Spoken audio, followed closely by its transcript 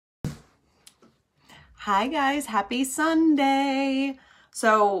Hi guys, happy Sunday.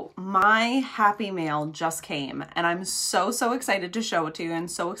 So my happy mail just came and I'm so excited to show it to you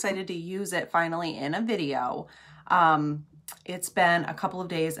and so excited to use it finally in a video. It's been a couple of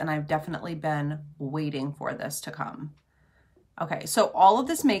days and I've definitely been waiting for this to come. Okay, so all of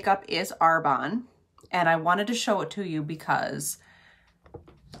this makeup is Arbonne and I wanted to show it to you because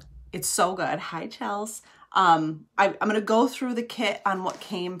it's so good. Hi, Chels. I'm going to go through the kit on what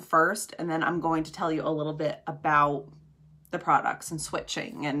came first, and then I'm going to tell you a little bit about the products and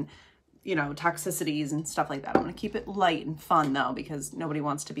switching and, you know, toxicities and stuff like that. I'm going to keep it light and fun though, because nobody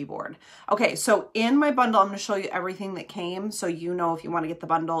wants to be bored. Okay, so in my bundle, I'm going to show you everything that came so you know if you want to get the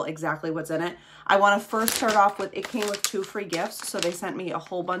bundle exactly what's in it. I want to first start off with, it came with 2 free gifts. So they sent me a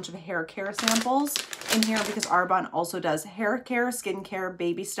whole bunch of hair care samples in here because Arbonne also does hair care, skincare,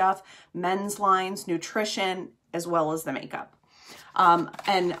 baby stuff, men's lines, nutrition, as well as the makeup.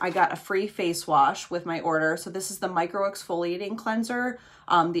 And I got a free face wash with my order. So this is the micro exfoliating cleanser,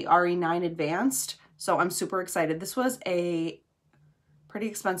 the RE9 Advanced. So I'm super excited. This was a pretty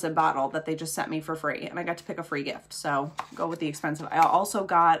expensive bottle that they just sent me for free and I got to pick a free gift. So go with the expensive. I also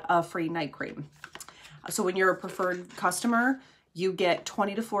got a free night cream. So when you're a preferred customer, you get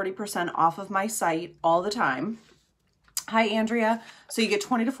 20 to 40% off of my site all the time. Hi, Andrea. So you get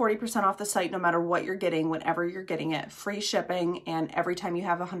 20 to 40% off the site no matter what you're getting, whenever you're getting it, free shipping, and every time you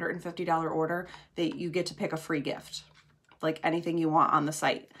have a $150 order, that you get to pick a free gift, like anything you want on the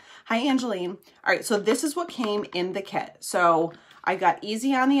site. Hi, Angeline. All right, so this is what came in the kit. So I got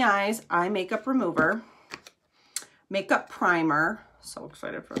Easy on the Eyes Eye Makeup Remover, Makeup Primer. So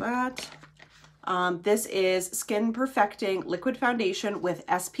excited for that. This is Skin Perfecting Liquid Foundation with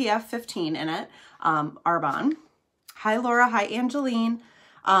SPF 15 in it, Arbonne. Hi, Laura. Hi, Angeline.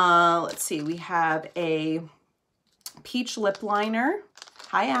 Let's see. We have a peach lip liner.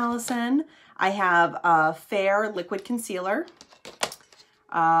 Hi, Allison. I have a Fair Liquid Concealer.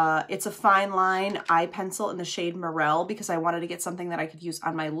 It's a fine line eye pencil in the shade Morel because I wanted to get something that I could use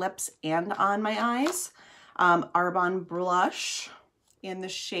on my lips and on my eyes. Arbonne Blush in the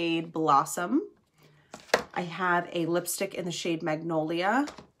shade Blossom. I have a lipstick in the shade Magnolia.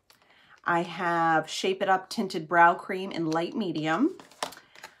 I have Shape It Up Tinted Brow Cream in light medium.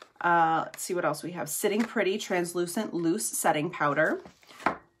 Let's see what else we have. Sitting Pretty Translucent Loose Setting Powder.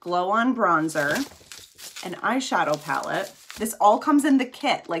 Glow On Bronzer. An eyeshadow palette. This all comes in the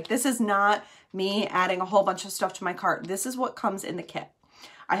kit. Like, this is not me adding a whole bunch of stuff to my cart. This is what comes in the kit.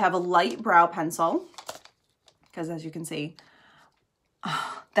 I have a light brow pencil because, as you can see,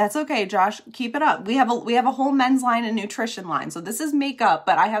 that's okay, Josh. Keep it up. We have a whole men's line and nutrition line. So this is makeup,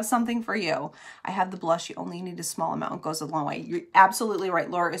 but I have something for you. I have the blush. You only need a small amount. It goes a long way. You're absolutely right.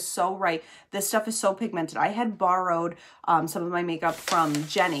 Laura is so right. This stuff is so pigmented. I had borrowed some of my makeup from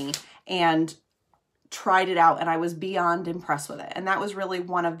Jenny and tried it out and I was beyond impressed with it. And that was really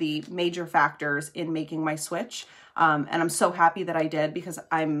one of the major factors in making my switch. And I'm so happy that I did because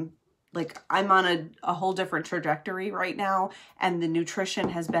I'm on a whole different trajectory right now. And the nutrition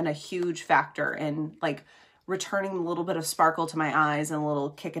has been a huge factor in like returning a little bit of sparkle to my eyes and a little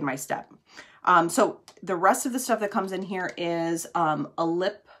kick in my step. So the rest of the stuff that comes in here is a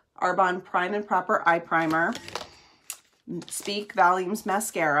lip Arbonne Prime and Proper Eye Primer, Speak Volumes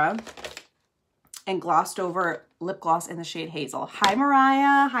Mascara, and glossed over lip gloss in the shade Hazel. Hi,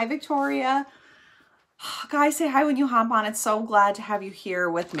 Mariah. Hi, Victoria. Guys, say hi when you hop on. It's so glad to have you here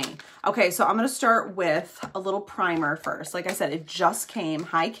with me. Okay, so I'm going to start with a little primer first. Like I said, it just came.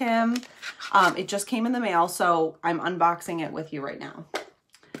 Hi, Kim. It just came in the mail, so I'm unboxing it with you right now.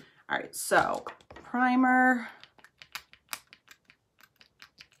 All right, so primer.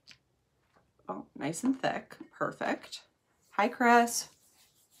 Oh, nice and thick. Perfect. Hi, Chris.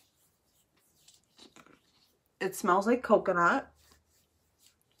 It smells like coconut.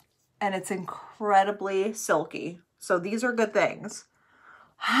 And it's incredibly silky. So these are good things.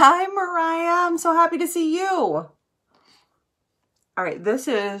 Hi, Mariah. I'm so happy to see you. All right, this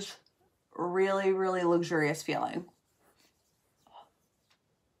is really luxurious feeling.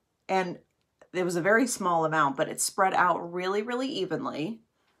 And it was a very small amount, but it's spread out really evenly.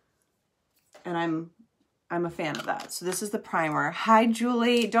 And I'm a fan of that. So this is the primer. Hi,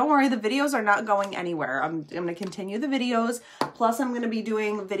 Julie. Don't worry, the videos are not going anywhere. I'm going to continue the videos. Plus, I'm going to be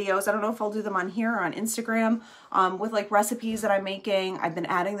doing videos. I don't know if I'll do them on here or on Instagram with like recipes that I'm making. I've been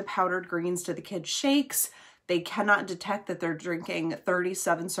adding the powdered greens to the kids' shakes. They cannot detect that they're drinking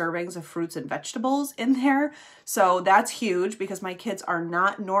 37 servings of fruits and vegetables in there. So that's huge because my kids are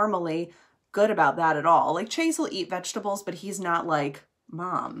not normally good about that at all. Like Chase will eat vegetables, but he's not like,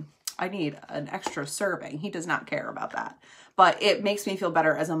 Mom, I need an extra serving. He does not care about that. But it makes me feel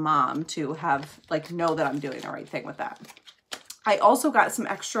better as a mom to have, like, know that I'm doing the right thing with that. I also got some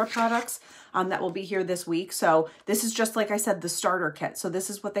extra products that will be here this week. So this is just, like I said, the starter kit. So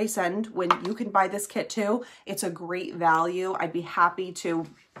this is what they send when you can buy this kit too. It's a great value. I'd be happy to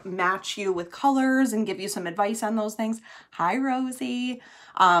match you with colors and give you some advice on those things. Hi, Rosie.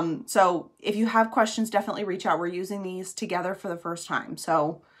 So if you have questions, definitely reach out. We're using these together for the first time.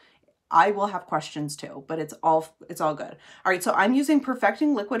 So I will have questions too, but it's all good. All right, so I'm using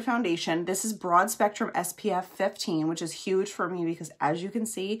Perfecting Liquid Foundation. This is broad spectrum SPF 15, which is huge for me because as you can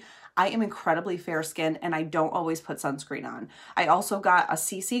see, I am incredibly fair skinned and I don't always put sunscreen on. I also got a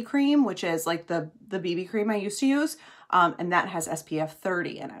CC cream, which is like the BB cream I used to use, and that has SPF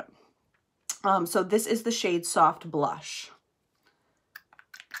 30 in it. So this is the shade Soft Blush.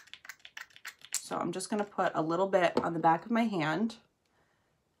 So I'm just gonna put a little bit on the back of my hand.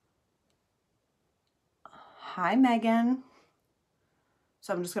 Hi, Megan.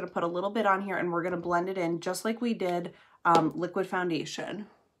 So I'm just going to put a little bit on here and we're going to blend it in just like we did liquid foundation.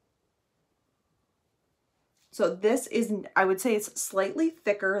 So this is, I would say it's slightly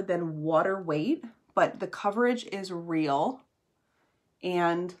thicker than water weight, but the coverage is real.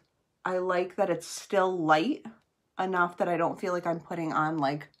 And I like that it's still light enough that I don't feel like I'm putting on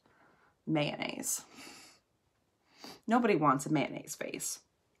like mayonnaise. Nobody wants a mayonnaise face.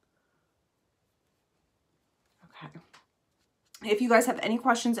 If you guys have any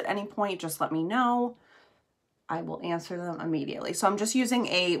questions at any point, just let me know. I will answer them immediately. So I'm just using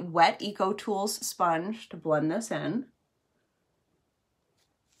a wet Eco Tools sponge to blend this in.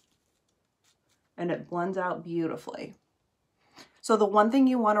 And it blends out beautifully. So the one thing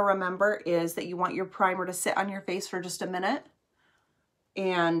you want to remember is that you want your primer to sit on your face for just a minute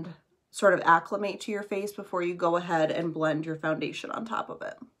and sort of acclimate to your face before you go ahead and blend your foundation on top of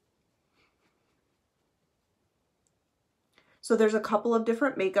it. So there's a couple of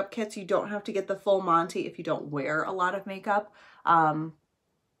different makeup kits. You don't have to get the full Monty if you don't wear a lot of makeup.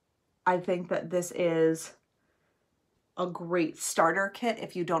 I think that this is a great starter kit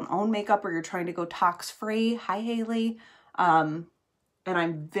if you don't own makeup or you're trying to go tox-free. Hi, Haley. And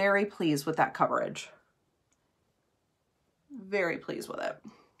I'm very pleased with that coverage. Very pleased with it.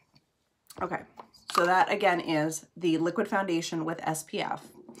 Okay, so that again is the liquid foundation with SPF.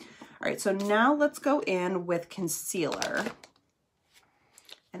 All right, so now let's go in with concealer.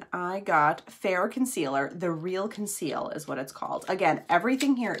 And I got Fair Concealer. The Real Conceal is what it's called. Again,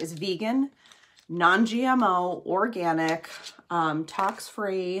 everything here is vegan, non-GMO, organic,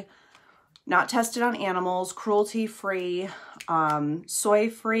 tox-free, not tested on animals, cruelty-free,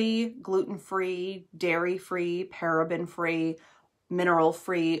 soy-free, gluten-free, dairy-free, paraben-free,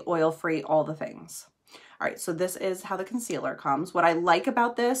 mineral-free, oil-free, all the things. All right, so this is how the concealer comes. What I like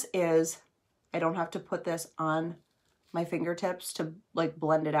about this is I don't have to put this on my fingertips to like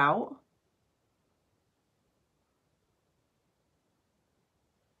blend it out.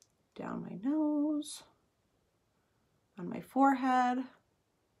 Down my nose, on my forehead,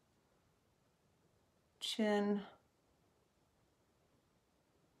 chin.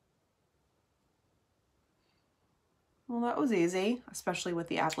 Well, that was easy, especially with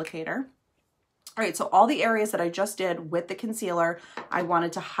the applicator. All right, so all the areas that I just did with the concealer, I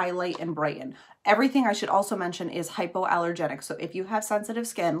wanted to highlight and brighten. Everything I should also mention is hypoallergenic. So if you have sensitive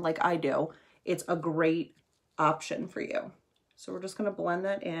skin like I do, it's a great option for you. So we're just gonna blend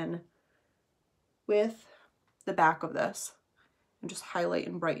that in with the back of this and just highlight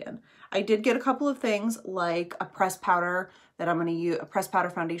and brighten. I did get a couple of things like a pressed powder that I'm gonna use, a pressed powder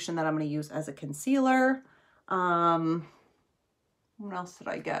foundation that I'm gonna use as a concealer. What else did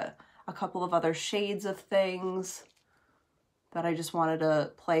I get? A couple of other shades of things that I just wanted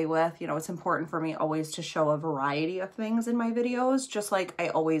to play with. You know, it's important for me always to show a variety of things in my videos, just like I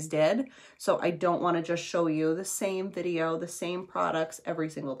always did. So I don't want to just show you the same video, the same products every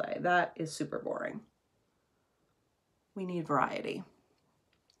single day. That is super boring. We need variety.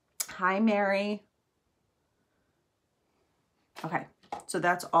 Hi, Mary. Okay, so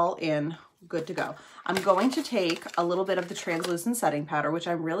that's all in. Good to go. I'm going to take a little bit of the translucent setting powder, which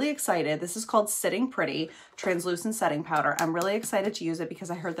I'm really excited. This is called Sitting Pretty Translucent Setting Powder. I'm really excited to use it because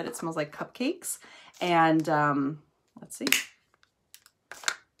I heard that it smells like cupcakes. And let's see.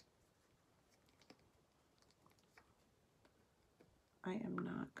 I am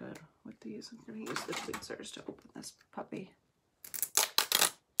not good with these. I'm going to use the tweezers to open this puppy.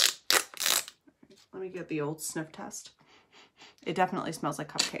 Let me get the old sniff test. It definitely smells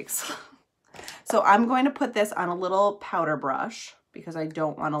like cupcakes. So I'm going to put this on a little powder brush because I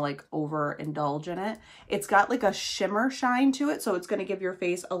don't want to like overindulge in it. It's got like a shimmer shine to it, so it's going to give your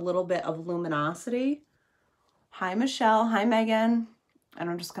face a little bit of luminosity. Hi, Michelle. Hi, Megan. And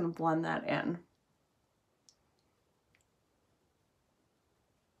I'm just going to blend that in.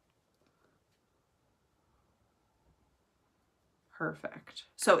 Perfect.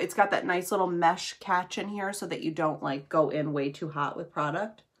 So it's got that nice little mesh catch in here so that you don't like go in way too hot with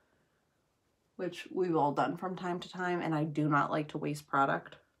product, which we've all done from time to time, and I do not like to waste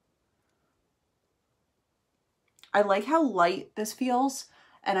product. I like how light this feels,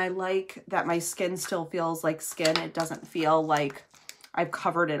 and I like that my skin still feels like skin. It doesn't feel like I've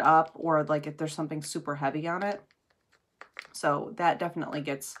covered it up or like if there's something super heavy on it. So that definitely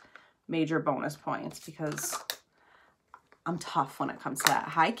gets major bonus points because I'm tough when it comes to that.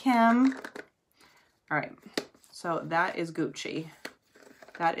 Hi, Kim. All right, so that is Gucci.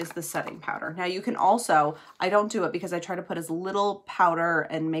 That is the setting powder. Now you can also, I don't do it because I try to put as little powder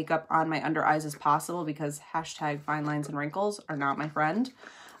and makeup on my under eyes as possible because hashtag fine lines and wrinkles are not my friend.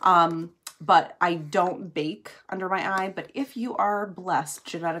 But I don't bake under my eye. But if you are blessed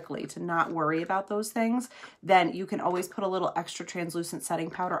genetically to not worry about those things, then you can always put a little extra translucent setting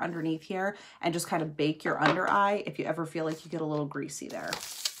powder underneath here and just kind of bake your under eye if you ever feel like you get a little greasy there.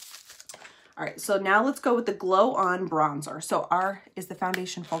 All right, so now let's go with the Glow On Bronzer. So is the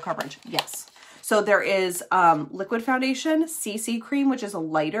foundation full coverage? Yes. So there is liquid foundation, CC cream, which is a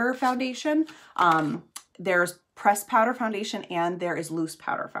lighter foundation. There's pressed powder foundation, and there is loose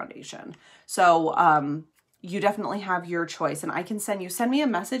powder foundation. So you definitely have your choice. And I can send me a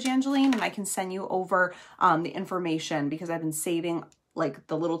message, Angeline, and I can send you over the information because I've been saving like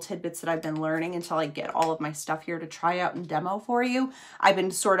the little tidbits that I've been learning until I get all of my stuff here to try out and demo for you. I've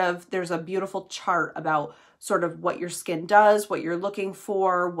been there's a beautiful chart about sort of what your skin does, what you're looking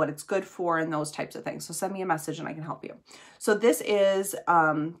for, what it's good for, and those types of things. So send me a message and I can help you. So this is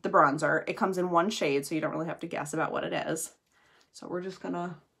the bronzer. It comes in one shade, so you don't really have to guess about what it is. So we're just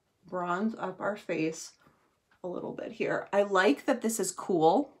gonna bronze up our face a little bit here. I like that this is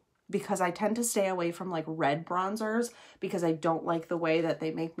cool because I tend to stay away from like red bronzers because I don't like the way that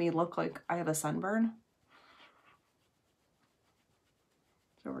they make me look like I have a sunburn.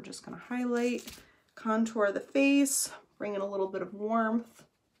 So we're just gonna highlight, contour the face, bring in a little bit of warmth.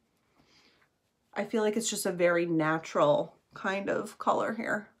 I feel like it's just a very natural kind of color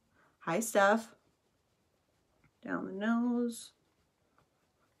here. Hi, Steph. Down the nose.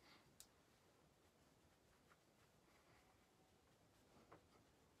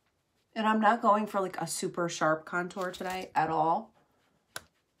 And I'm not going for like a super sharp contour today at all.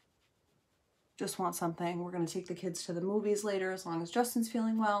 Just want something. We're going to take the kids to the movies later as long as Justin's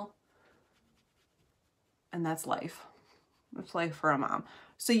feeling well. And that's life. It's life for a mom.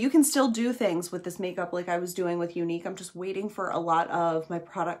 So you can still do things with this makeup like I was doing with Unique. I'm just waiting for a lot of my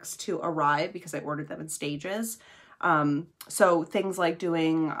products to arrive because I ordered them in stages. So things like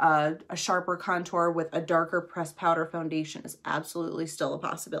doing a sharper contour with a darker pressed powder foundation is absolutely still a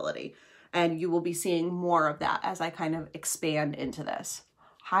possibility. And you will be seeing more of that as I kind of expand into this.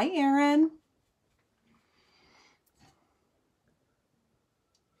 Hi, Erin.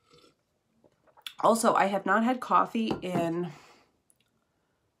 Also, I have not had coffee in,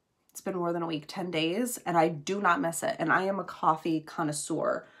 it's been more than a week, 10 days, and I do not miss it. And I am a coffee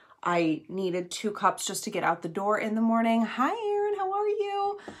connoisseur. I needed 2 cups just to get out the door in the morning. Hi, Erin, how are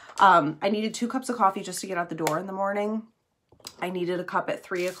you? I needed 2 cups of coffee just to get out the door in the morning. I needed a cup at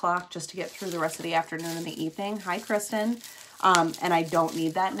 3 o'clock just to get through the rest of the afternoon and the evening. Hi, Kristen. And I don't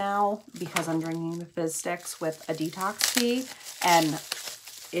need that now because I'm drinking the Fizz Sticks with a detox tea, and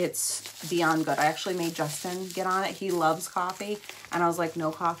it's beyond good. I actually made Justin get on it. He loves coffee, and I was like,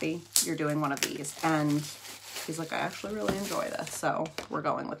 no coffee, you're doing one of these. And he's like, I actually really enjoy this, so we're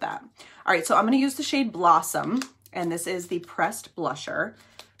going with that. All right, so I'm going to use the shade Blossom, and this is the pressed blusher.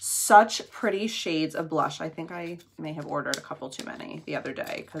 Such pretty shades of blush. I think I may have ordered a couple too many the other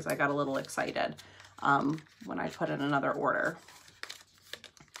day because I got a little excited when I put in another order.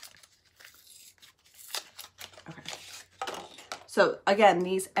 Okay. So again,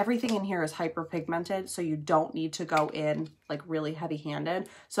 everything in here is hyperpigmented, so you don't need to go in like really heavy-handed.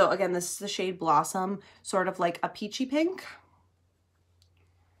 So again, this is the shade Blossom, sort of like a peachy pink.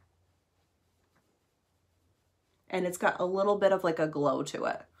 And it's got a little bit of like a glow to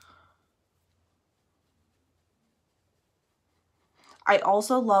it. I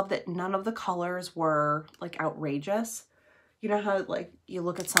also love that none of the colors were like outrageous. You know how like you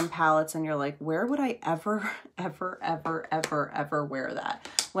look at some palettes and you're like, where would I ever wear that?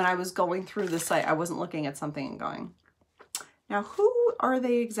 When I was going through the site, I wasn't looking at something and going, now who are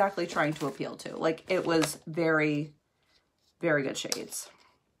they exactly trying to appeal to? Like it was very, Very good shades.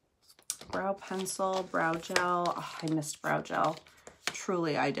 Brow pencil, brow gel. Oh, I missed brow gel.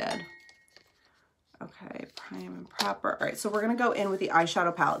 Truly, I did. Okay, prime and proper. All right, so we're going to go in with the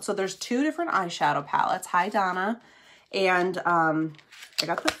eyeshadow palette. So there's two different eyeshadow palettes. Hi, Donna. And I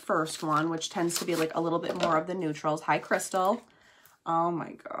got the first one, which tends to be like a little bit more of the neutrals. Hi, Crystal. Oh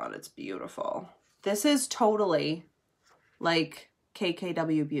my God, it's beautiful. This is totally like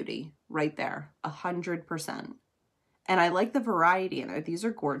KKW Beauty right there, 100%. And I like the variety in it. These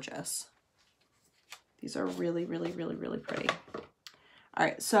are gorgeous. These are really, really, really, really pretty. All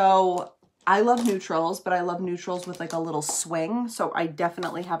right, so I love neutrals, but I love neutrals with like a little swing. So I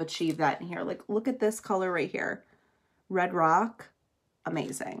definitely have achieved that in here. Like, look at this color right here. Red Rock,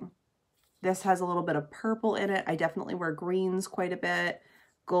 amazing. This has a little bit of purple in it. I definitely wear greens quite a bit.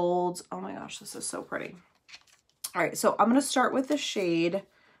 Golds, oh my gosh, this is so pretty. All right, so I'm gonna start with the shade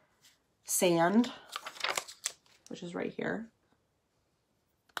Sand, which is right here.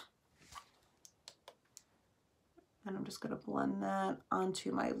 And I'm just gonna blend that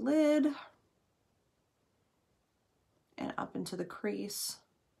onto my lid and up into the crease.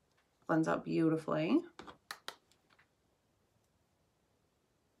 Blends out beautifully.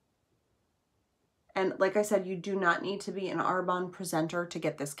 And like I said, you do not need to be an Arbonne presenter to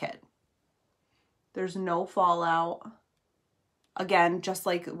get this kit. There's no fallout. Again, just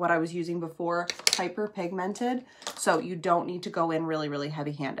like what I was using before, hyperpigmented. So you don't need to go in really, really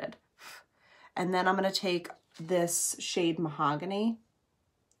heavy-handed. And then I'm going to take this shade Mahogany,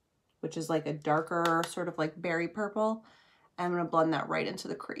 which is like a darker sort of like berry purple. And I'm going to blend that right into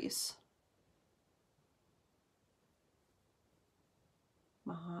the crease.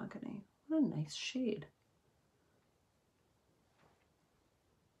 Mahogany. What a nice shade.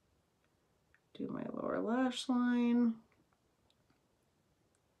 Do my lower lash line.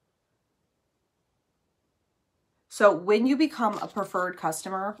 So when you become a preferred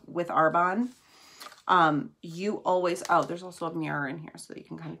customer with Arbonne, you always, oh, there's also a mirror in here so that you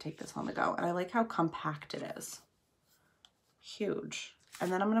can kind of take this on the go. And I like how compact it is. Huge.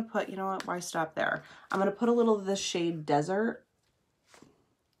 And then I'm going to put, you know what, why stop there? I'm going to put a little of this shade Desert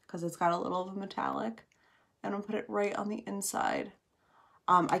because it's got a little of a metallic. And I'm going to put it right on the inside.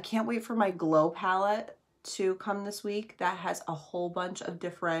 I can't wait for my Glow palette to come this week. That has a whole bunch of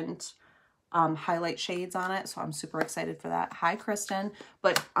different highlight shades on it, so I'm super excited for that. Hi, Kristen.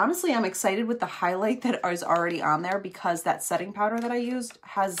 But honestly, I'm excited with the highlight that is already on there because that setting powder that I used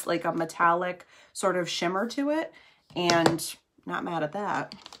has like a metallic sort of shimmer to it, and not mad at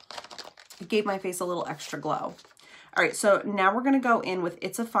that. It gave my face a little extra glow. All right, so now we're going to go in with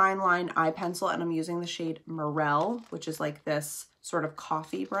It's a Fine Line eye pencil, and I'm using the shade Morel, which is like this sort of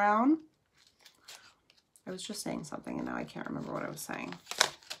coffee brown. I was just saying something, and now I can't remember what I was saying.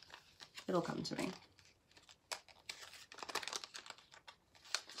 It'll come to me.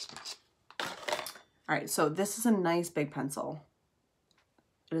 All right, so this is a nice big pencil.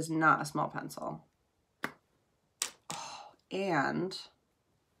 It is not a small pencil. Oh, and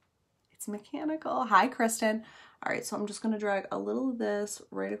it's mechanical. Hi, Kristen. All right, so I'm just going to drag a little of this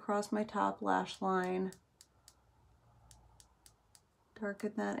right across my top lash line.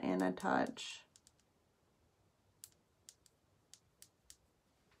 Darken that in a touch.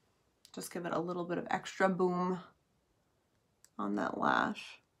 Just give it a little bit of extra boom on that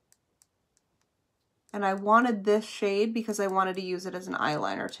lash. And I wanted this shade because I wanted to use it as an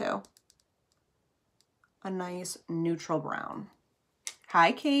eyeliner too. A nice neutral brown.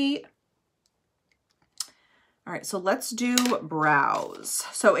 Hi, Kate. All right, so let's do brows.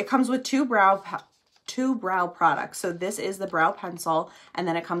 So it comes with two brow products. So this is the brow pencil, and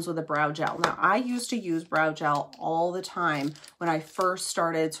then it comes with a brow gel. Now, I used to use brow gel all the time when I first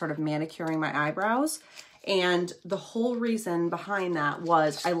started sort of manicuring my eyebrows. And the whole reason behind that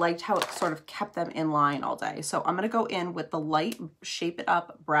was I liked how it sort of kept them in line all day. So I'm going to go in with the light Shape It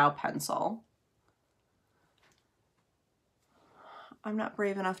Up brow pencil. I'm not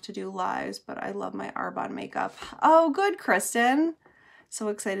brave enough to do lives, but I love my Arbonne makeup. Oh, good, Kristen. So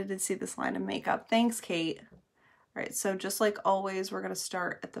excited to see this line of makeup. Thanks, Kate. All right, so just like always, we're going to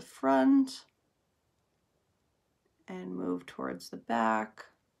start at the front and move towards the back.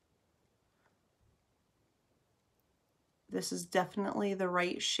 This is definitely the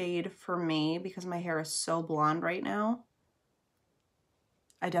right shade for me because my hair is so blonde right now.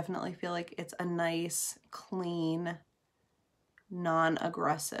 I definitely feel like it's a nice, clean,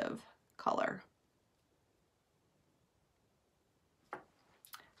 non-aggressive color.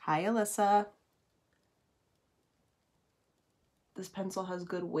 Hi, Alyssa. This pencil has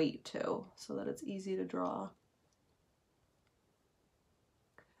good weight too, so that it's easy to draw.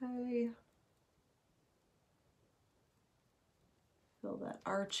 Okay. that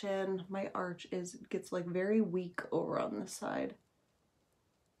arch in. My arch gets like very weak over on this side.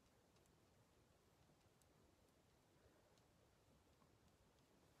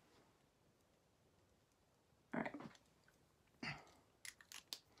 All right.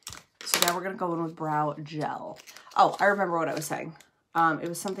 So now we're gonna go in with brow gel. Oh, I remember what I was saying. It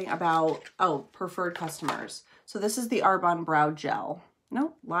was something about, oh, preferred customers. So this is the Arbonne Brow Gel.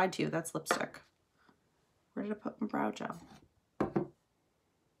 No, lied to you, that's lipstick. Where did I put my brow gel?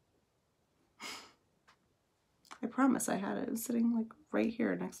 I promise I had it. It was sitting like right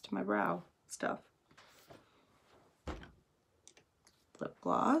here next to my brow stuff. Lip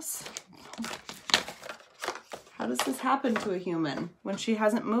gloss. How does this happen to a human when she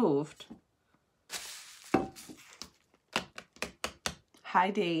hasn't moved? Hi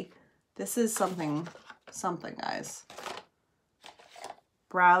D, this is something, guys.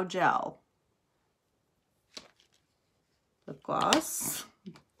 Brow gel. Lip gloss,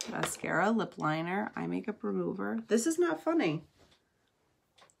 mascara, lip liner, eye makeup remover. This is not funny.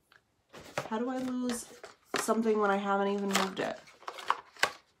 How do I lose something when I haven't even moved it?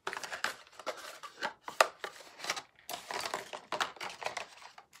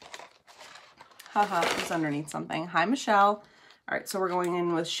 Haha, it's underneath something. Hi, Michelle. All right, so we're going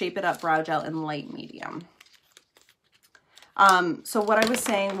in with Shape It Up Brow Gel in light medium. So what I was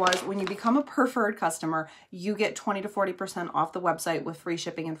saying was when you become a preferred customer, you get 20 to 40% off the website with free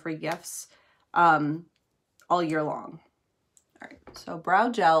shipping and free gifts all year long. All right, so brow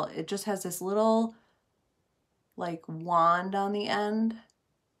gel, it just has this little like wand on the end,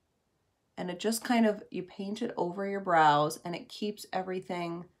 and it just kind of, you paint it over your brows and it keeps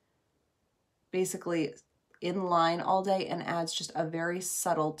everything basically in line all day and adds just a very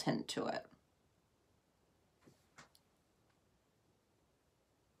subtle tint to it.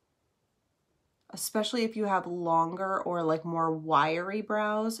 Especially if you have longer or like more wiry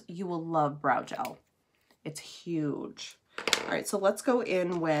brows, you will love brow gel. It's huge. All right, so let's go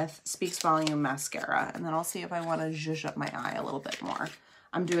in with Speaks Volume Mascara, and then I'll see if I want to zhuzh up my eye a little bit more.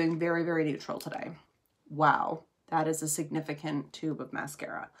 I'm doing very, very neutral today. Wow, that is a significant tube of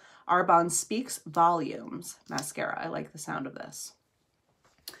mascara. Arbonne Speaks Volumes Mascara. I like the sound of this.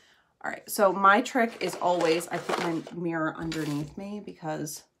 All right, so my trick is always, I put my mirror underneath me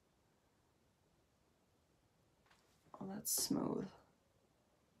because, oh, that's smooth.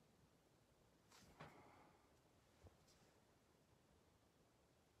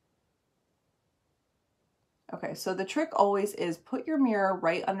 Okay, so the trick always is put your mirror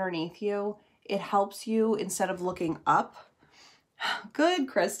right underneath you. It helps you instead of looking up. Good,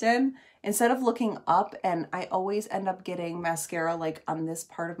 Kristen. Instead of looking up, and I always end up getting mascara like on this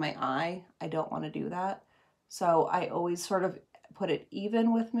part of my eye. I don't want to do that. So I always sort of put it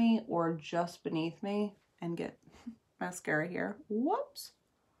even with me or just beneath me and get mascara here. Whoops.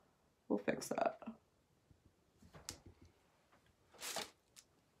 We'll fix that.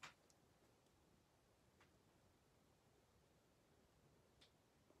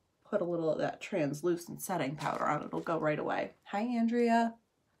 Put a little of that translucent setting powder on. It'll go right away. Hi, Andrea.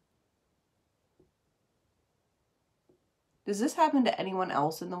 Does this happen to anyone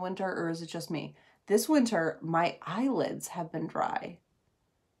else in the winter, or is it just me? This winter, my eyelids have been dry.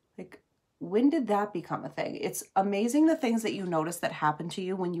 Like, when did that become a thing? It's amazing the things that you notice that happen to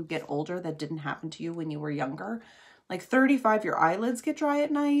you when you get older that didn't happen to you when you were younger. Like 35, your eyelids get dry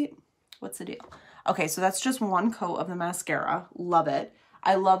at night. What's the deal? Okay, so that's just one coat of the mascara. Love it.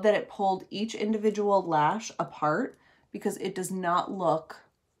 I love that it pulled each individual lash apart because it does not look,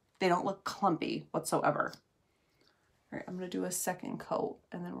 they don't look clumpy whatsoever. All right, I'm going to do a second coat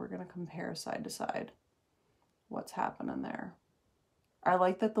and then we're going to compare side to side what's happening there. I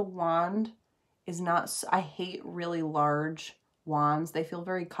like that the wand is not, I hate really large wands. They feel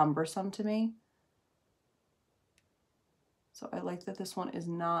very cumbersome to me. So I like that this one is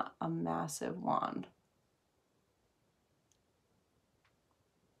not a massive wand.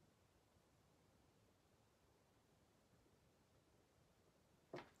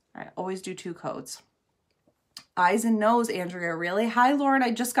 All right, always do 2 coats. Eyes and nose, Andrea, really? Hi, Lauren,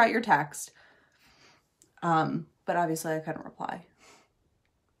 I just got your text. But obviously I couldn't reply.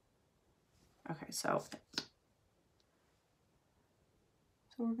 Okay, so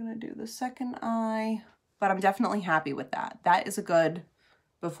we're gonna do the second eye, but I'm definitely happy with that. That is a good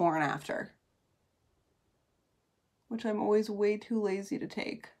before and after, which I'm always way too lazy to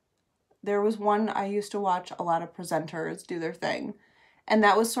take. There was one, I used to watch a lot of presenters do their thing, and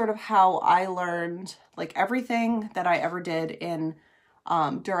that was sort of how I learned, like everything that I ever did in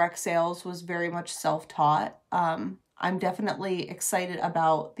direct sales was very much self-taught. I'm definitely excited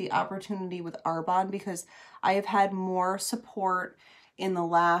about the opportunity with Arbonne because I have had more support in the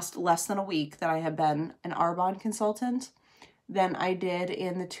last less than a week that I have been an Arbonne consultant than I did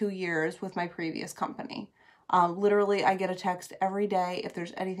in the 2 years with my previous company. Literally, I get a text every day. If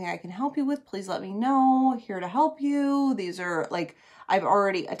there's anything I can help you with, please let me know. Here to help you. These are like, I've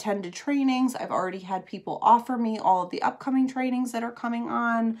already attended trainings. I've already had people offer me all of the upcoming trainings that are coming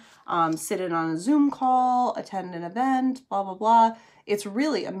on, sit in on a Zoom call, attend an event, blah, blah, blah. It's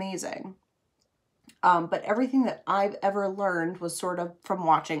really amazing. But everything that I've ever learned was sort of from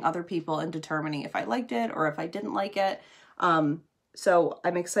watching other people and determining if I liked it or if I didn't like it. So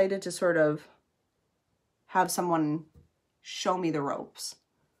I'm excited to sort of have someone show me the ropes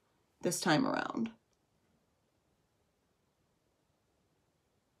this time around.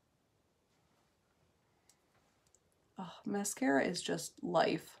 Oh, mascara is just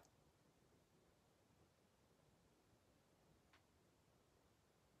life.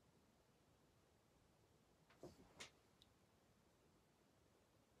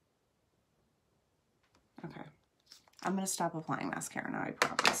 Okay, I'm gonna stop applying mascara now, I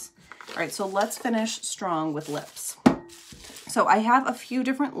promise. All right, so let's finish strong with lips. So I have a few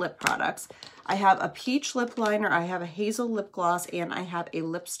different lip products. I have a peach lip liner, I have a Hazel lip gloss, and I have a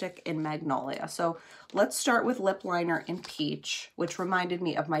lipstick in Magnolia. So let's start with lip liner in peach, which reminded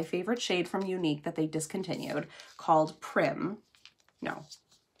me of my favorite shade from Unique that they discontinued, called Plush.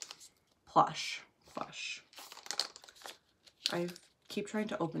 I keep trying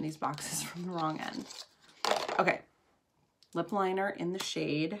to open these boxes from the wrong end. Okay, lip liner in the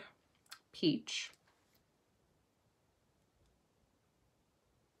shade Peach.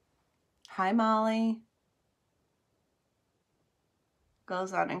 Hi, Molly.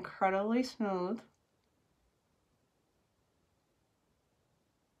 Goes on incredibly smooth.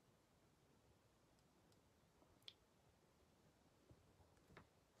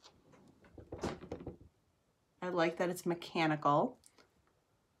 I like that it's mechanical.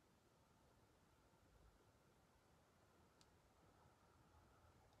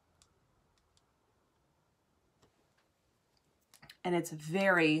 And it's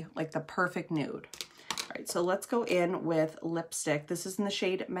very, like, the perfect nude. All right, so let's go in with lipstick. This is in the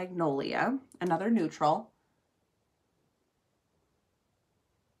shade Magnolia, another neutral.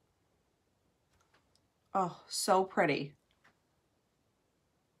 Oh, so pretty.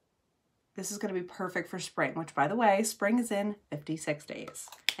 This is going to be perfect for spring, which, by the way, spring is in 56 days.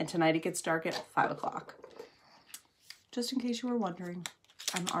 And tonight it gets dark at 5 o'clock. Just in case you were wondering,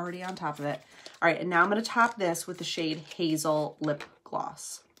 I'm already on top of it. All right, and now I'm going to top this with the shade Hazel Lip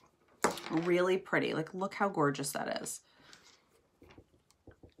Gloss. Really pretty. Like, look how gorgeous that is.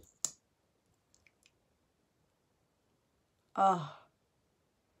 Oh.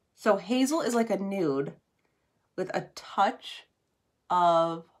 So Hazel is like a nude with a touch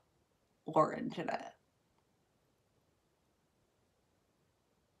of orange in it.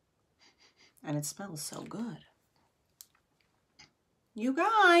 And it smells so good. You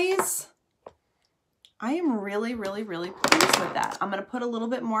guys, I am really, really, really pleased with that. I'm going to put a little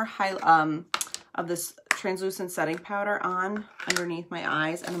bit more of this translucent setting powder on underneath my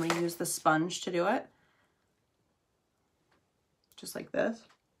eyes, and I'm going to use the sponge to do it. Just like this.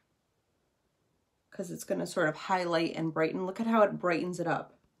 Because it's going to sort of highlight and brighten. Look at how it brightens it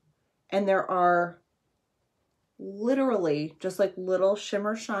up. And there are literally just like little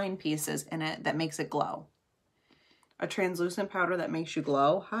shimmer shine pieces in it that makes it glow. A translucent powder that makes you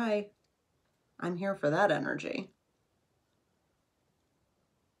glow. Hi, I'm here for that energy.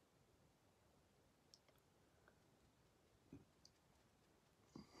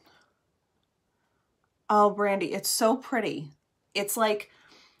 Oh, Brandy, it's so pretty. It's like,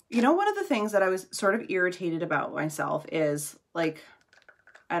 you know, one of the things that I was sort of irritated about myself is, like,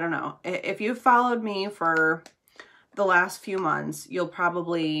 I don't know, if you've followed me for the last few months, you'll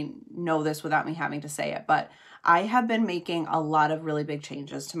probably know this without me having to say it, but I have been making a lot of really big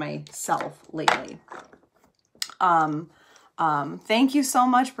changes to myself lately. Thank you so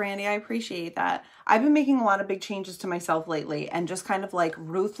much, Brandy. I appreciate that. I've been making a lot of big changes to myself lately and just kind of like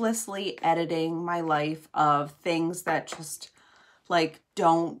ruthlessly editing my life of things that just like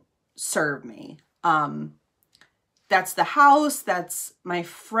don't serve me. That's the house, that's my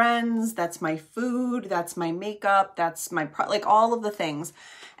friends, that's my food, that's my makeup, that's my, like all of the things.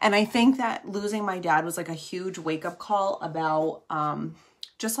 And I think that losing my dad was like a huge wake-up call about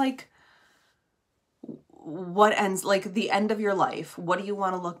just like what ends, like the end of your life. What do you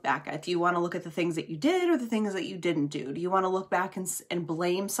want to look back at? Do you want to look at the things that you did or the things that you didn't do? Do you want to look back and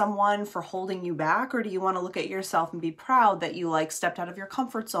blame someone for holding you back? Or do you want to look at yourself and be proud that you like stepped out of your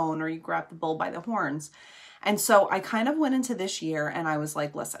comfort zone or you grabbed the bull by the horns? And so I kind of went into this year and I was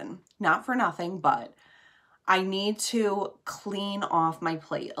like, listen, not for nothing, but I need to clean off my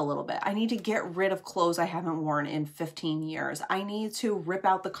plate a little bit. I need to get rid of clothes I haven't worn in 15 years. I need to rip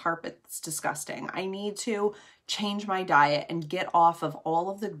out the carpet that's disgusting. I need to change my diet and get off of all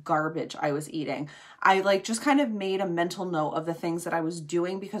of the garbage I was eating. I like just kind of made a mental note of the things that I was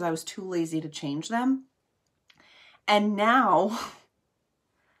doing because I was too lazy to change them. And now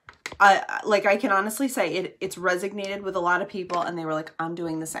I can honestly say it's resonated with a lot of people, and they were like, I'm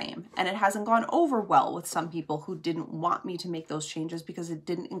doing the same. And it hasn't gone over well with some people who didn't want me to make those changes because it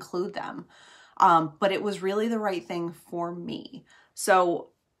didn't include them. But it was really the right thing for me. So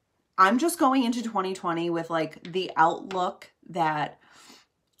I'm just going into 2020 with like the outlook that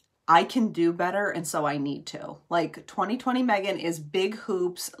I can do better, and so I need to. Like 2020 Megan is big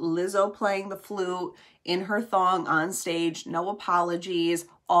hoops, Lizzo playing the flute in her thong on stage, no apologies,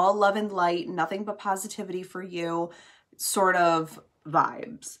 all love and light, nothing but positivity for you sort of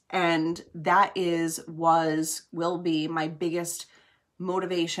vibes. And that will be my biggest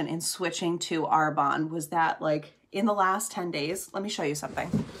motivation in switching to Arbonne, was that like in the last 10 days, let me show you something.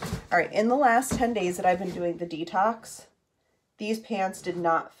 All right, in the last 10 days that I've been doing the detox, these pants did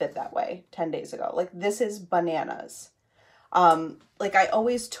not fit that way 10 days ago. Like this is bananas. Like I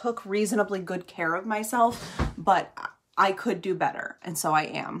always took reasonably good care of myself, but I could do better. And so I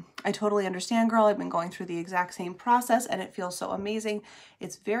am. I totally understand, girl. I've been going through the exact same process and it feels so amazing.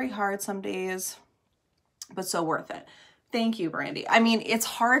 It's very hard some days, but so worth it. Thank you, Brandy. I mean, it's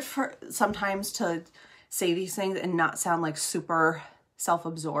hard for sometimes to say these things and not sound like super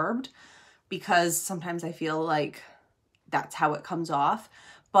self-absorbed, because sometimes I feel like that's how it comes off.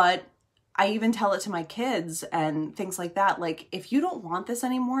 But I even tell it to my kids and things like that. Like, if you don't want this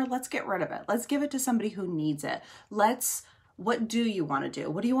anymore, let's get rid of it. Let's give it to somebody who needs it. What do you want to do?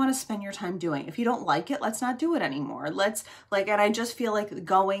 What do you want to spend your time doing? If you don't like it, let's not do it anymore. And I just feel like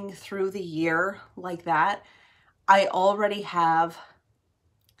going through the year like that, I already have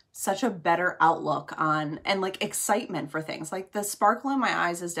such a better outlook on and like excitement for things. Like the sparkle in my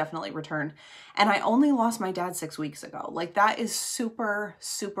eyes has definitely returned. And I only lost my dad 6 weeks ago. Like that is super,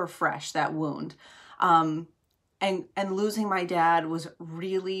 super fresh, that wound. And losing my dad was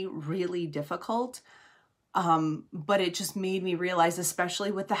really, really difficult. But it just made me realize,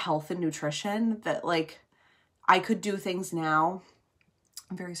 especially with the health and nutrition, that like I could do things now.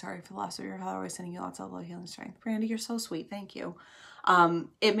 I'm very sorry for the loss of your father. Always sending you lots of love, healing, strength. Brandy, you're so sweet. Thank you.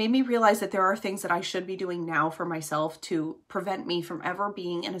 It made me realize that there are things that I should be doing now for myself to prevent me from ever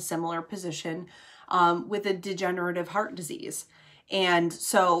being in a similar position with a degenerative heart disease. And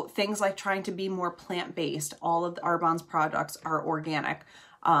so things like trying to be more plant-based. All of Arbonne's products are organic,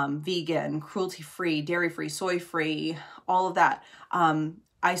 vegan, cruelty-free, dairy-free, soy-free, all of that.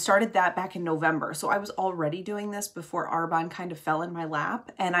 I started that back in November. So I was already doing this before Arbonne kind of fell in my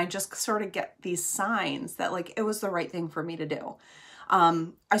lap. And I just sort of get these signs that like it was the right thing for me to do.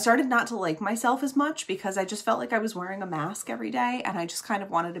 I started not to like myself as much because I just felt like I was wearing a mask every day, and I just kind of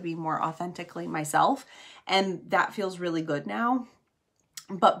wanted to be more authentically myself. And that feels really good now.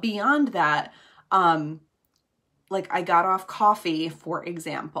 But beyond that, like I got off coffee, for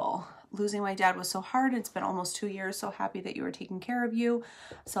example. Losing my dad was so hard. It's been almost 2 years. So happy that you are taking care of you.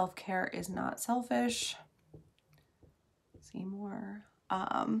 Self-care is not selfish. See more.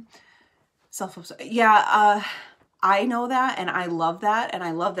 Yeah, I know that, and I love that. And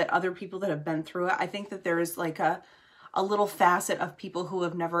I love that other people that have been through it. I think that there is like a little facet of people who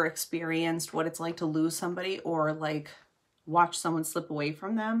have never experienced what it's like to lose somebody, or like watch someone slip away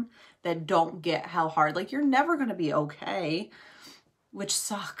from them, that don't get how hard, like you're never going to be okay. Which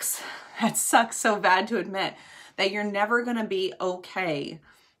sucks. That sucks so bad to admit, that you're never going to be okay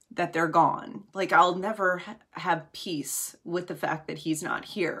that they're gone. Like I'll never have peace with the fact that he's not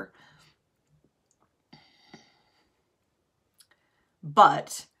here.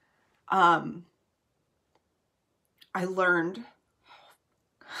 But I learned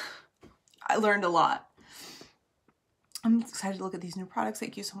a lot. I'm excited to look at these new products.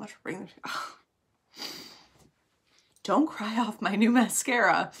 Thank you so much for bringing them. Oh. Don't cry off my new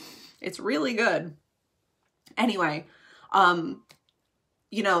mascara. It's really good. Anyway,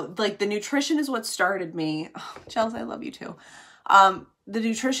 you know, like the nutrition is what started me. Oh, Chels, I love you too. The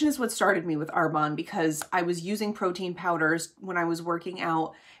nutrition is what started me with Arbonne, because I was using protein powders when I was working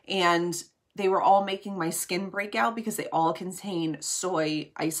out, and they were all making my skin break out because they all contain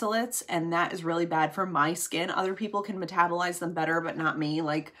soy isolates, and that is really bad for my skin. Other people can metabolize them better, but not me.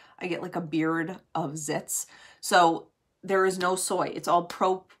 Like I get like a beard of zits. So there is no soy. It's all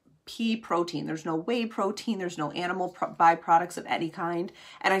pea protein. There's no whey protein. There's no animal byproducts of any kind.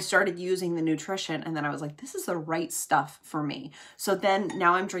 And I started using the nutrition, and then I was like, this is the right stuff for me. So then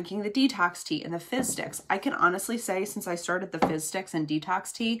now I'm drinking the detox tea and the fizz sticks. I can honestly say since I started the fizz sticks and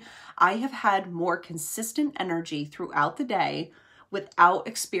detox tea, I have had more consistent energy throughout the day without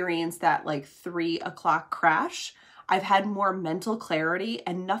experience that like 3 o'clock crash. I've had more mental clarity,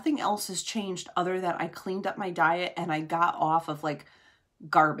 and nothing else has changed other than I cleaned up my diet and I got off of like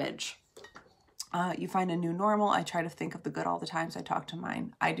garbage. You find a new normal. I try to think of the good all the times I talk to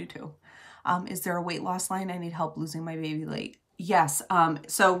mine. I do too. Is there a weight loss line? I need help losing my baby weight. Yes.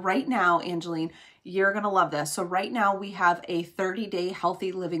 So right now, Angeline, you're going to love this. So right now we have a 30-day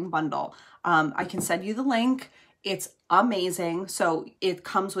healthy living bundle. I can send you the link. It's amazing. So it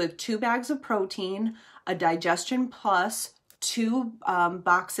comes with 2 bags of protein, a digestion plus, 2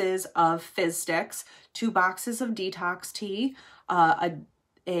 boxes of fizz sticks, 2 boxes of detox tea,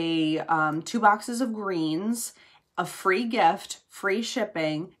 2 boxes of greens, a free gift, free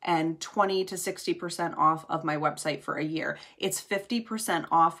shipping, and 20 to 60% off of my website for a year. It's 50%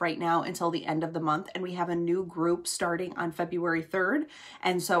 off right now until the end of the month, and we have a new group starting on February 3rd.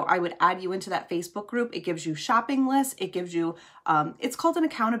 And so I would add you into that Facebook group. It gives you shopping lists. It gives you, it's called an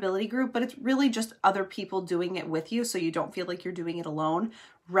accountability group, but it's really just other people doing it with you so you don't feel like you're doing it alone.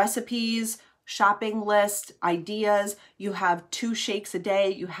 Recipes, shopping list, ideas. You have 2 shakes a day.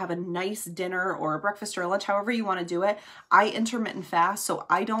 You have a nice dinner or a breakfast or a lunch, however you want to do it. I intermittent fast, so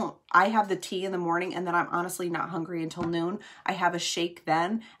I have the tea in the morning, and then I'm honestly not hungry until noon. I have a shake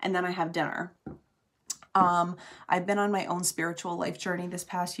then, and then I have dinner. I've been on my own spiritual life journey this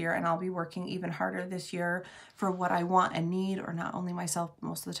past year, and I'll be working even harder this year for what I want and need, or not only myself, but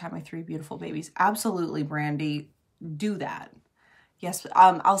most of the time my 3 beautiful babies. Absolutely, Brandy, do that. Yes,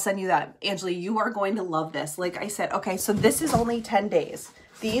 I'll send you that. Angela, you are going to love this. Like I said, okay, so this is only 10 days.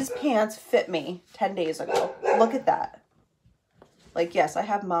 These pants fit me 10 days ago. Look at that. Like, yes, I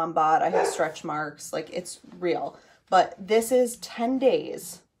have mom bod. I have stretch marks. Like, it's real. But this is 10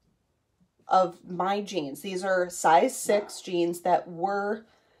 days of my jeans. These are size 6 jeans that were,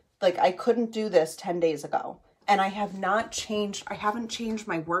 like, I couldn't do this 10 days ago. And I have not changed, I haven't changed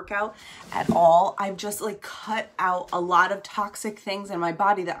my workout at all. I've just like cut out a lot of toxic things in my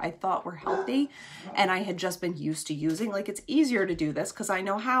body that I thought were healthy and I had just been used to using. Like, it's easier to do this because I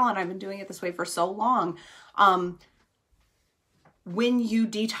know how, and I've been doing it this way for so long. When you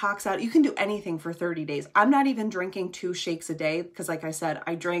detox out, you can do anything for 30 days. I'm not even drinking 2 shakes a day because, like I said,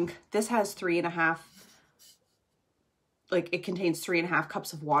 I drink, this has 3.5, like it contains 3.5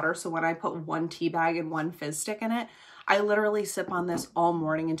 cups of water. So when I put 1 tea bag and 1 fizz stick in it, I literally sip on this all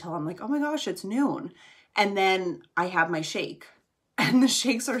morning until I'm like, oh my gosh, it's noon. And then I have my shake, and the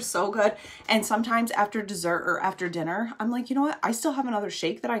shakes are so good. And sometimes after dessert or after dinner, I'm like, you know what? I still have another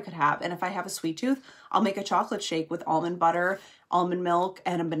shake that I could have. And if I have a sweet tooth, I'll make a chocolate shake with almond butter, almond milk,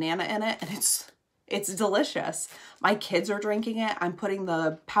 and a banana in it. And it's delicious. My kids are drinking it. I'm putting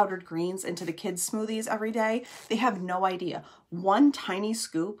the powdered greens into the kids' smoothies every day. They have no idea. 1 tiny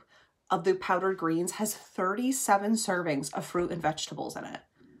scoop of the powdered greens has 37 servings of fruit and vegetables in it.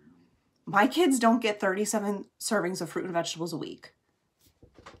 My kids don't get 37 servings of fruit and vegetables a week.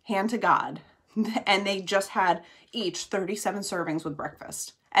 Hand to God. And they just had each 37 servings with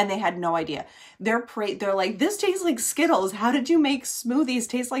breakfast. And they had no idea. They're like, this tastes like Skittles. How did you make smoothies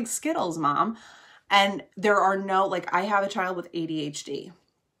taste like Skittles, Mom? And there are no, like, I have a child with ADHD.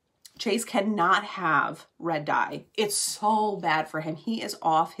 Chase cannot have red dye. It's so bad for him. He is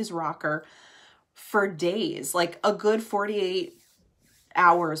off his rocker for days, like a good 48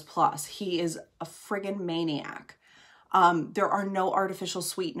 hours plus. He is a friggin' maniac. There are no artificial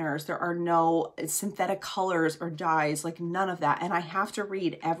sweeteners. There are no synthetic colors or dyes, like none of that. And I have to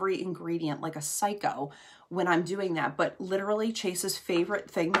read every ingredient like a psycho when I'm doing that. But literally Chase's favorite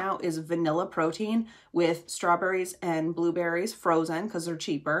thing now is vanilla protein with strawberries and blueberries frozen because they're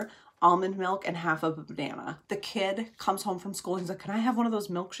cheaper, almond milk, and half of a banana. The kid comes home from school and he's like, can I have one of those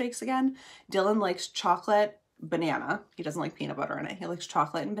milkshakes again? Dylan likes chocolate, banana. He doesn't like peanut butter in it. He likes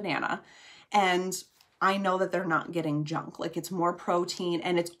chocolate and banana. And I know that they're not getting junk. Like, it's more protein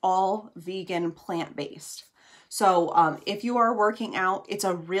and it's all vegan, plant-based. So if you are working out, it's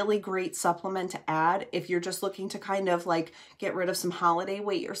a really great supplement to add if you're just looking to kind of like get rid of some holiday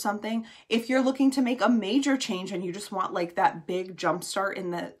weight or something. If you're looking to make a major change and you just want like that big jump start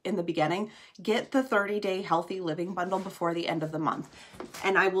in the beginning, get the 30-day healthy living bundle before the end of the month.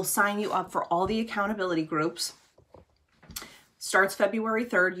 And I will sign you up for all the accountability groups. Starts February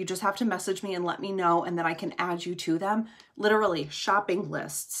 3rd. You just have to message me and let me know, and then I can add you to them. Literally shopping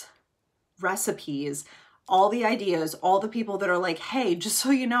lists, recipes, all the ideas, all the people that are like, hey, just so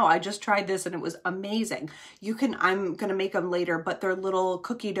you know, I just tried this and it was amazing. I'm going to make them later, but they're little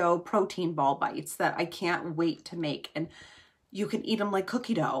cookie dough protein ball bites that I can't wait to make. And you can eat them like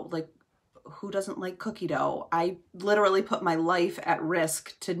cookie dough. Like, who doesn't like cookie dough? I literally put my life at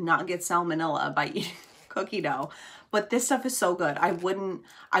risk to not get salmonella by eating cookie dough. But this stuff is so good. I wouldn't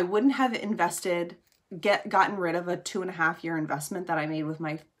have gotten rid of a 2.5-year investment that I made with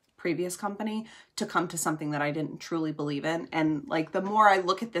my previous company to come to something that I didn't truly believe in. And like, the more I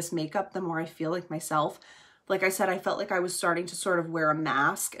look at this makeup, the more I feel like myself. Like I said, I felt like I was starting to sort of wear a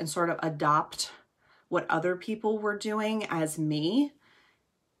mask and sort of adopt what other people were doing as me.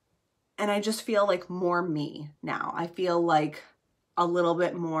 And I just feel like more me now. I feel like a little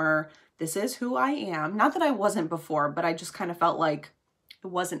bit more, this is who I am. Not that I wasn't before, but I just kind of felt like it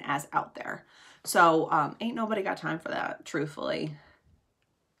wasn't as out there. So ain't nobody got time for that, truthfully.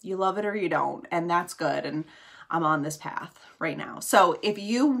 You love it or you don't, and that's good. And I'm on this path right now. So if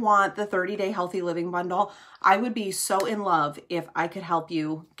you want the 30-day healthy living bundle, I would be so in love if I could help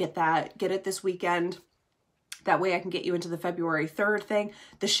you get it this weekend. That way I can get you into the February 3rd thing.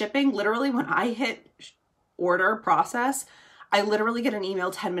 The shipping, literally when I hit order process, I literally get an email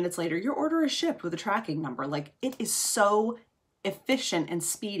 10 minutes later, your order is shipped with a tracking number. Like, it is so efficient and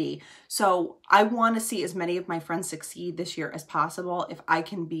speedy. So I want to see as many of my friends succeed this year as possible. If I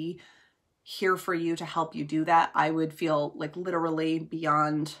can be here for you to help you do that, I would feel like literally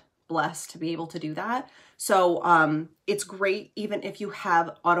beyond blessed to be able to do that. So it's great even if you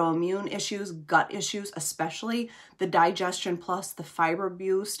have autoimmune issues, gut issues, especially. The Digestion Plus, the Fiber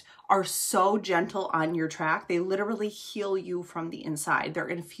Boost are so gentle on your tract. They literally heal you from the inside. They're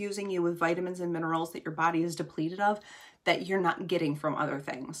infusing you with vitamins and minerals that your body is depleted of, that you're not getting from other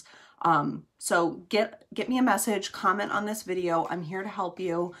things. So get me a message, comment on this video. I'm here to help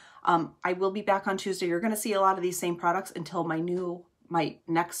you. I will be back on Tuesday. You're going to see a lot of these same products until my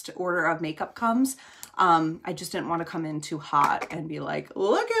next order of makeup comes. I just didn't want to come in too hot and be like,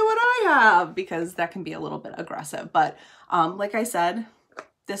 look at what I have, because that can be a little bit aggressive. But like I said,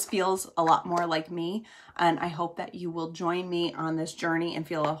 this feels a lot more like me, and I hope that you will join me on this journey and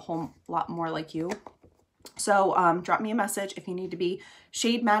feel a whole lot more like you. So drop me a message if you need to be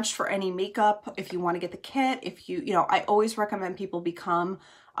shade matched for any makeup, if you want to get the kit, if you know, I always recommend people become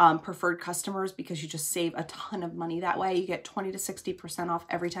preferred customers, because you just save a ton of money that way. You get 20 to 60% off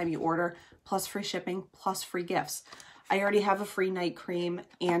every time you order, plus free shipping, plus free gifts. I already have a free night cream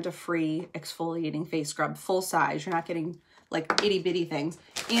and a free exfoliating face scrub, full size. You're not getting like itty bitty things.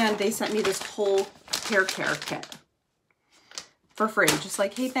 And they sent me this whole hair care kit for free. Just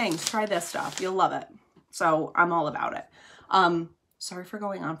like, hey, thanks, try this stuff. You'll love it. So I'm all about it. Sorry for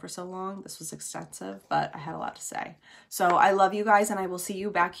going on for so long. This was extensive, but I had a lot to say. So I love you guys, and I will see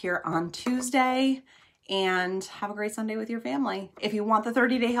you back here on Tuesday, and have a great Sunday with your family. If you want the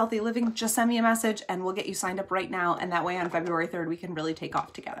 30-day healthy living, just send me a message and we'll get you signed up right now. And that way on February 3rd, we can really take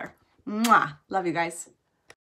off together. Mwah! Love you guys.